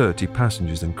about 30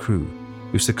 passengers and crew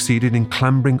who succeeded in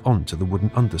clambering onto the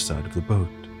wooden underside of the boat.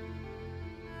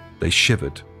 They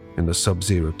shivered in the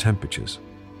sub-zero temperatures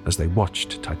as they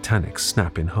watched Titanic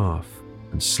snap in half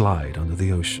and slide under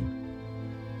the ocean.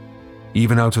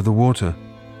 Even out of the water,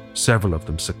 several of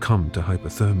them succumbed to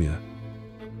hypothermia.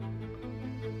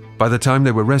 By the time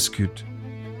they were rescued,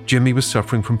 Jimmy was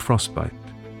suffering from frostbite,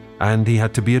 and he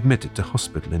had to be admitted to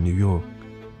hospital in New York.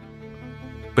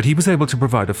 But he was able to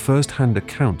provide a first-hand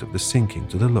account of the sinking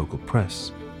to the local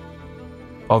press.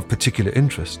 Of particular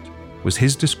interest was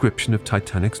his description of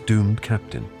Titanic's doomed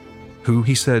captain, who,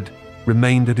 he said,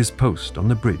 remained at his post on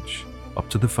the bridge up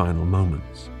to the final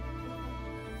moments.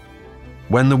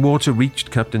 When the water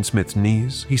reached Captain Smith's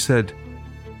knees, he said,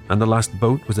 and the last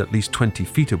boat was at least 20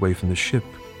 feet away from the ship,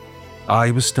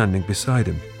 I was standing beside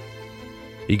him.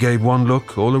 He gave one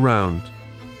look all around,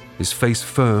 his face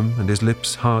firm and his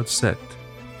lips hard set.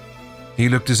 He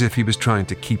looked as if he was trying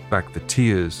to keep back the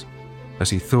tears as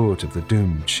he thought of the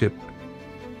doomed ship.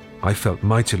 I felt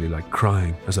mightily like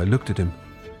crying as I looked at him.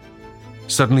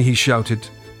 Suddenly he shouted,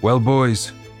 "Well,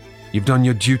 boys, you've done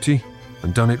your duty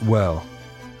and done it well.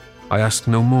 I ask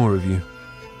no more of you.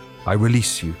 I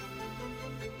release you.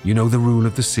 You know the rule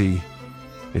of the sea.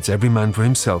 It's every man for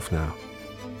himself now.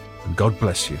 And God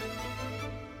bless you."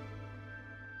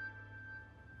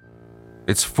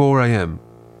 It's 4 a.m.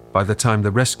 by the time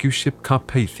the rescue ship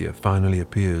Carpathia finally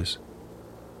appears.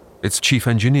 Its chief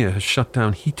engineer has shut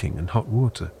down heating and hot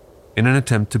water in an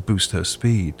attempt to boost her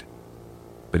speed.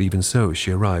 But even so,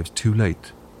 she arrives too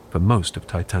late for most of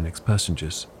Titanic's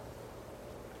passengers.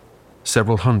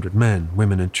 Several hundred men,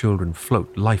 women and children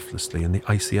float lifelessly in the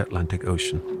icy Atlantic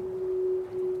Ocean.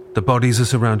 The bodies are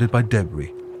surrounded by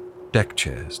debris, deck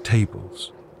chairs,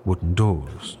 tables, wooden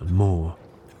doors, and more.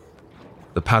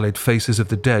 The pallid faces of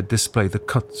the dead display the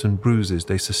cuts and bruises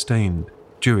they sustained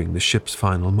during the ship's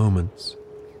final moments.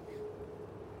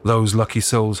 Those lucky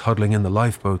souls huddling in the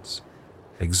lifeboats,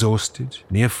 exhausted,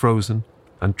 near frozen,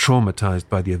 and traumatized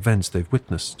by the events they've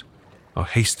witnessed, are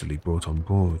hastily brought on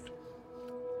board.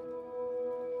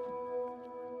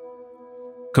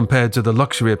 Compared to the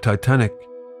luxury of Titanic,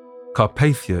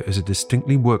 Carpathia is a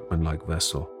distinctly workmanlike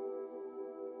vessel.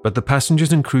 But the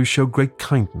passengers and crew show great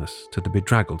kindness to the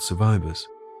bedraggled survivors.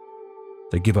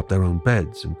 They give up their own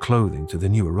beds and clothing to the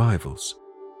new arrivals,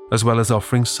 as well as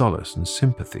offering solace and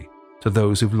sympathy to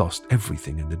those who've lost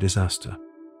everything in the disaster.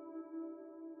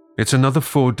 It's another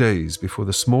 4 days before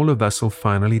the smaller vessel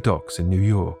finally docks in New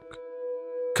York,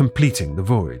 completing the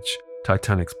voyage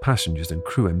Titanic's passengers and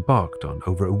crew embarked on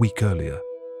over a week earlier.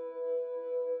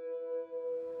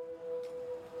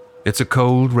 It's a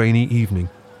cold, rainy evening,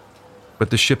 but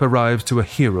the ship arrives to a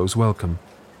hero's welcome,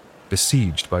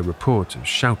 besieged by reporters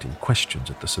shouting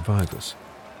questions at the survivors.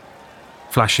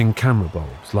 Flashing camera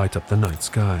bulbs light up the night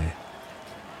sky.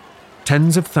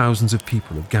 Tens of thousands of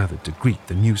people have gathered to greet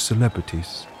the new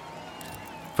celebrities.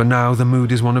 For now, the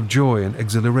mood is one of joy and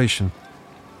exhilaration.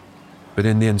 But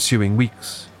in the ensuing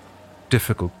weeks,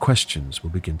 difficult questions will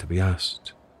begin to be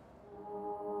asked.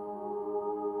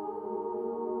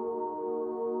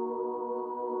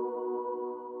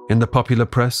 In the popular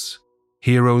press,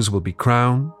 heroes will be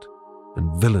crowned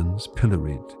and villains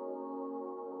pilloried.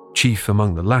 Chief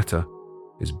among the latter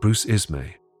is Bruce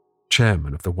Ismay,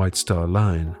 chairman of the White Star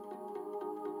Line.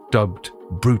 Dubbed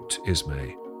Brute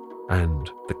Ismay and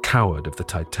the coward of the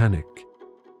Titanic,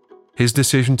 his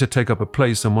decision to take up a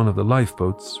place on one of the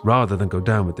lifeboats rather than go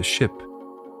down with the ship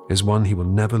is one he will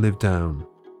never live down.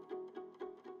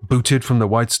 Booted from the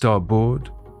White Star board,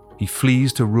 he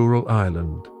flees to rural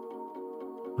Ireland.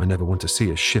 "I never want to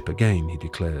see a ship again," he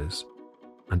declares,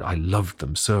 "and I loved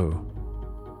them so."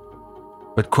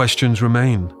 But questions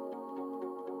remain.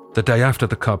 The day after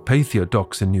the Carpathia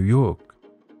docks in New York,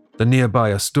 the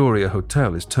nearby Astoria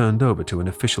Hotel is turned over to an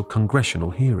official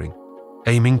congressional hearing,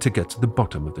 aiming to get to the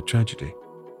bottom of the tragedy.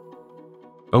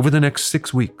 Over the next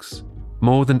 6 weeks,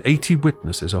 more than 80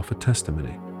 witnesses offer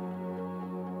testimony.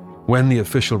 When the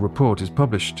official report is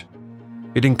published,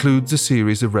 it includes a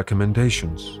series of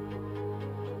recommendations.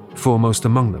 Foremost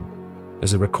among them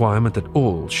is a requirement that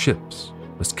all ships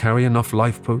must carry enough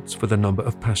lifeboats for the number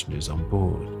of passengers on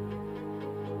board.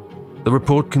 The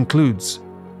report concludes,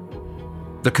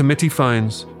 "The committee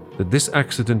finds that this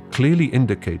accident clearly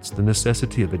indicates the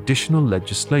necessity of additional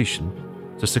legislation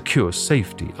to secure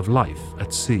safety of life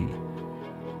at sea."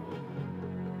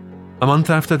 A month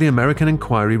after the American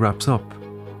inquiry wraps up,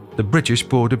 the British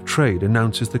Board of Trade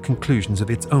announces the conclusions of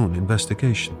its own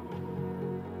investigation.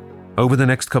 Over the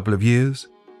next couple of years,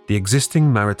 the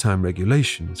existing maritime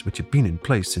regulations, which had been in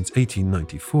place since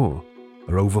 1894,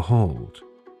 are overhauled.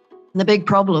 The big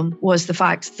problem was the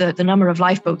fact that the number of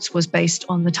lifeboats was based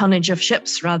on the tonnage of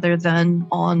ships rather than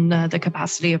on the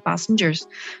capacity of passengers.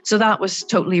 So that was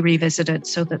totally revisited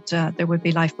so that there would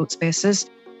be lifeboat spaces.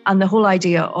 And the whole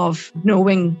idea of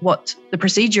knowing what the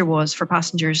procedure was for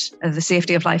passengers, the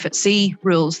safety of life at sea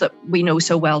rules that we know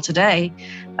so well today,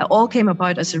 all came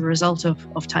about as a result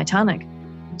of Titanic.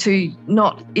 To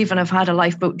not even have had a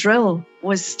lifeboat drill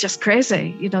was just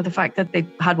crazy. You know, the fact that they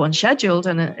had one scheduled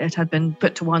and it had been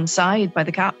put to one side by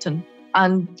the captain.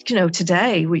 And, you know,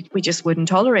 today we just wouldn't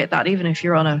tolerate that. Even if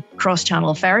you're on a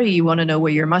cross-channel ferry, you want to know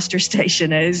where your muster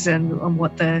station is and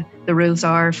what the rules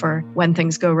are for when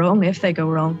things go wrong, if they go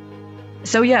wrong.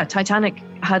 So yeah, Titanic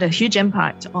had a huge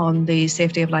impact on the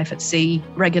safety of life at sea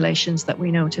regulations that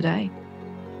we know today.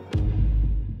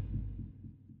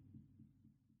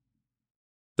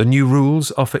 The new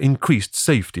rules offer increased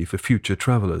safety for future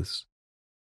travellers.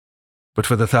 But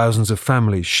for the thousands of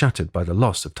families shattered by the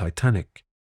loss of Titanic,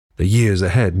 the years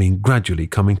ahead mean gradually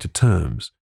coming to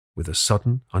terms with a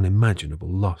sudden, unimaginable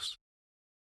loss.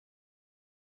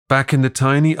 Back in the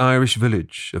tiny Irish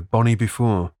village of Bonnie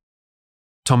Before,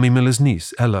 Tommy Miller's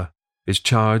niece, Ella, is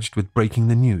charged with breaking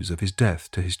the news of his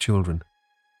death to his children.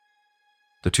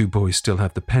 The two boys still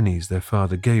have the pennies their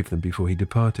father gave them before he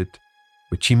departed,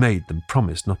 which he made them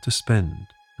promise not to spend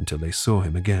until they saw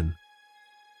him again.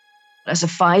 As a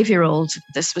 5-year-old,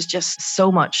 this was just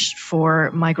so much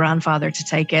for my grandfather to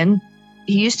take in.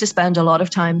 He used to spend a lot of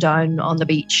time down on the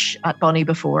beach at Bonnie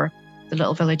Before, the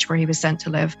little village where he was sent to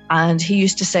live. And he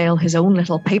used to sail his own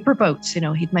little paper boats. You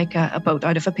know, he'd make a boat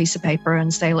out of a piece of paper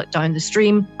and sail it down the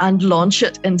stream and launch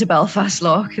it into Belfast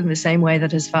Lough in the same way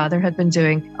that his father had been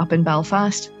doing up in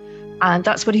Belfast. And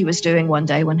that's what he was doing one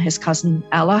day when his cousin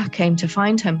Ella came to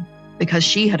find him, because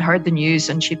she had heard the news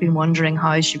and she'd been wondering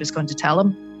how she was going to tell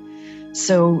him.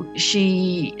 So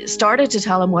she started to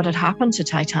tell him what had happened to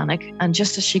Titanic. And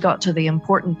just as she got to the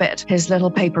important bit, his little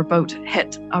paper boat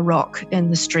hit a rock in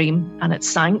the stream and it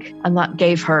sank. And that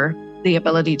gave her the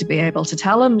ability to be able to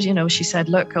tell him, you know, she said,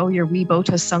 look, oh, your wee boat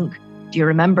has sunk. Do you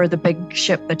remember the big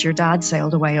ship that your dad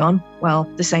sailed away on? Well,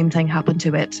 the same thing happened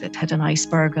to it. It hit an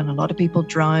iceberg and a lot of people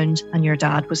drowned, and your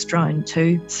dad was drowned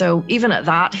too. So even at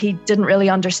that, he didn't really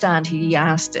understand. He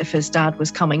asked if his dad was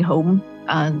coming home,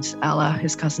 and Ella,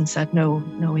 his cousin, said, no,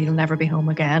 he'll never be home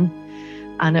again.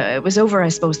 And it was over, I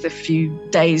suppose, the few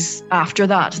days after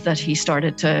that he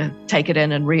started to take it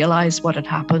in and realize what had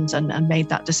happened and made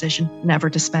that decision never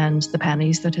to spend the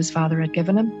pennies that his father had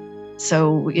given him.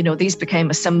 So, you know, these became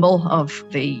a symbol of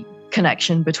the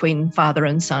connection between father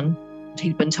and son.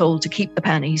 He'd been told to keep the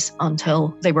pennies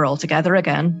until they were all together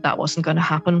again. That wasn't going to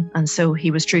happen. And so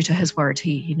he was true to his word.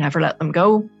 He never let them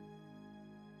go.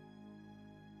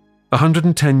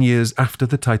 110 years after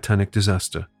the Titanic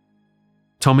disaster,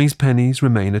 Tommy's pennies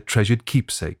remain a treasured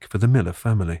keepsake for the Miller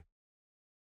family.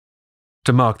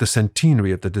 To mark the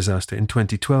centenary of the disaster in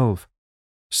 2012,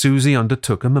 Susie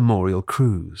undertook a memorial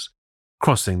cruise,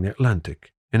 crossing the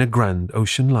Atlantic in a grand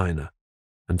ocean liner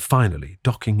and finally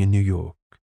docking in New York.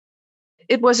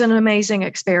 It was an amazing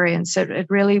experience. It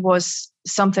really was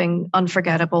something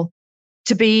unforgettable.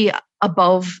 To be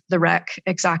above the wreck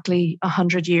exactly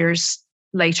 100 years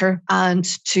later and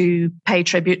to pay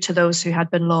tribute to those who had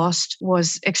been lost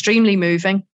was extremely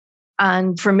moving.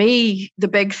 And for me, the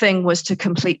big thing was to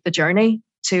complete the journey,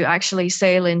 to actually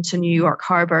sail into New York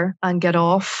Harbor and get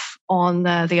off on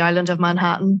the island of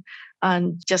Manhattan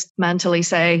and just mentally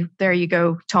say, there you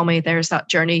go, Tommy, there's that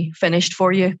journey finished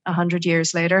for you 100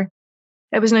 years later.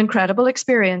 It was an incredible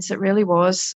experience. It really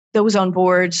was. Those on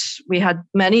board, we had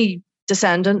many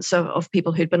descendants of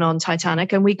people who'd been on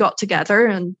Titanic, and we got together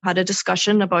and had a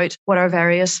discussion about what our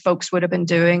various folks would have been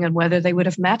doing and whether they would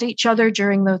have met each other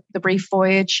during the brief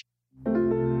voyage.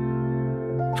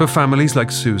 For families like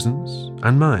Susan's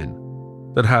and mine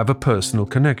that have a personal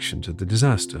connection to the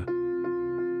disaster,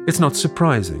 it's not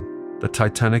surprising that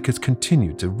Titanic has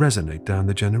continued to resonate down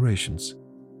the generations.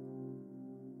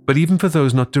 But even for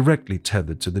those not directly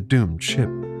tethered to the doomed ship,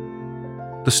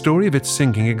 the story of its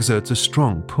sinking exerts a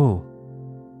strong pull.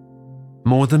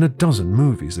 More than a dozen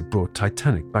movies have brought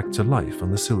Titanic back to life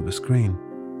on the silver screen,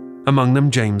 among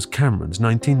them James Cameron's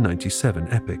 1997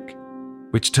 epic,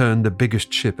 which turned the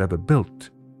biggest ship ever built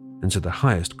into the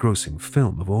highest-grossing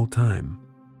film of all time.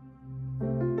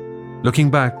 Looking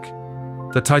back,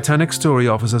 the Titanic story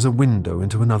offers us a window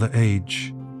into another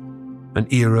age, an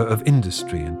era of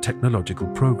industry and technological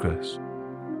progress,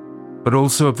 but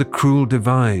also of the cruel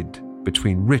divide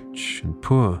between rich and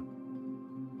poor.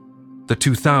 The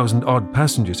 2,000-odd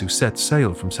passengers who set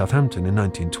sail from Southampton in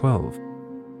 1912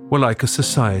 were like a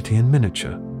society in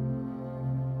miniature,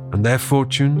 and their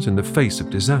fortunes in the face of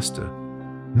disaster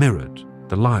mirrored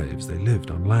the lives they lived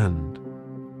on land.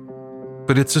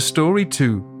 But it's a story,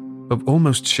 too, of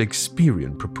almost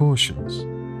Shakespearean proportions,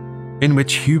 in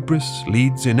which hubris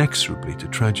leads inexorably to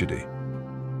tragedy,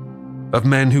 of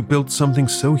men who built something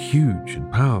so huge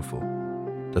and powerful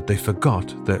that they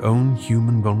forgot their own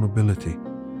human vulnerability.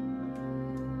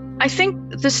 I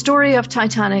think the story of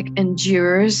Titanic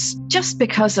endures just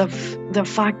because of the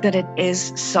fact that it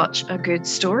is such a good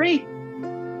story.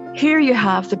 Here you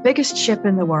have the biggest ship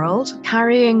in the world,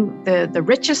 carrying the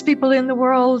richest people in the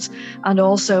world and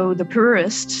also the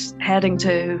poorest, heading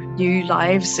to new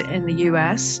lives in the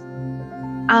US.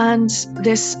 And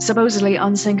this supposedly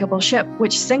unsinkable ship,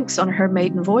 which sinks on her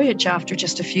maiden voyage after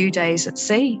just a few days at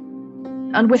sea.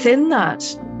 And within that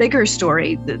bigger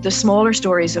story, the smaller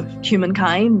stories of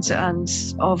humankind and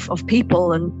of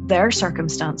people and their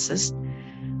circumstances,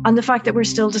 and the fact that we're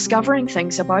still discovering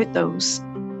things about those.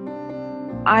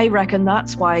 I reckon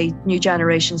that's why new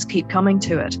generations keep coming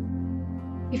to it.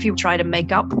 If you try to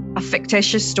make up a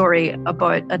fictitious story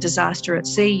about a disaster at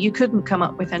sea, you couldn't come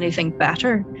up with anything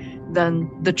better than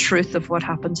the truth of what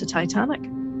happened to Titanic.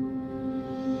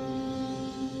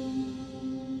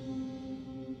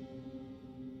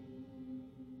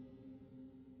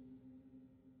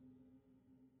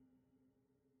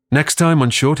 Next time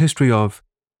on Short History Of,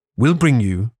 we'll bring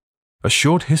you a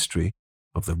short history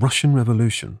of the Russian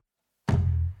Revolution.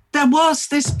 there was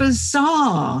this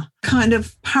bizarre kind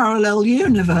of parallel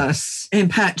universe in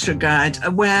Petrograd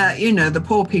where, you know, the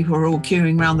poor people were all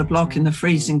queuing around the block in the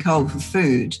freezing cold for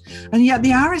food. And yet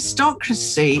the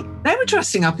aristocracy, they were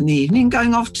dressing up in the evening,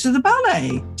 going off to the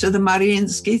ballet, to the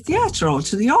Mariinsky Theatre or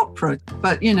to the opera.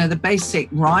 But, you know, the basic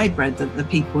rye bread that the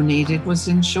people needed was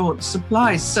in short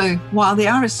supply. So while the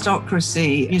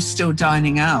aristocracy is still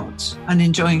dining out and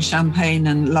enjoying champagne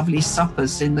and lovely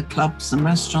suppers in the clubs and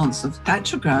restaurants of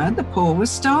Petrograd, the poor were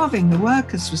starving, the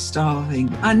workers were starving.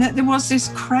 And there was this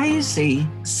crazy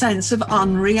sense of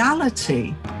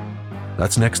unreality.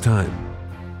 That's next time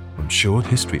on Short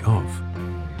History of.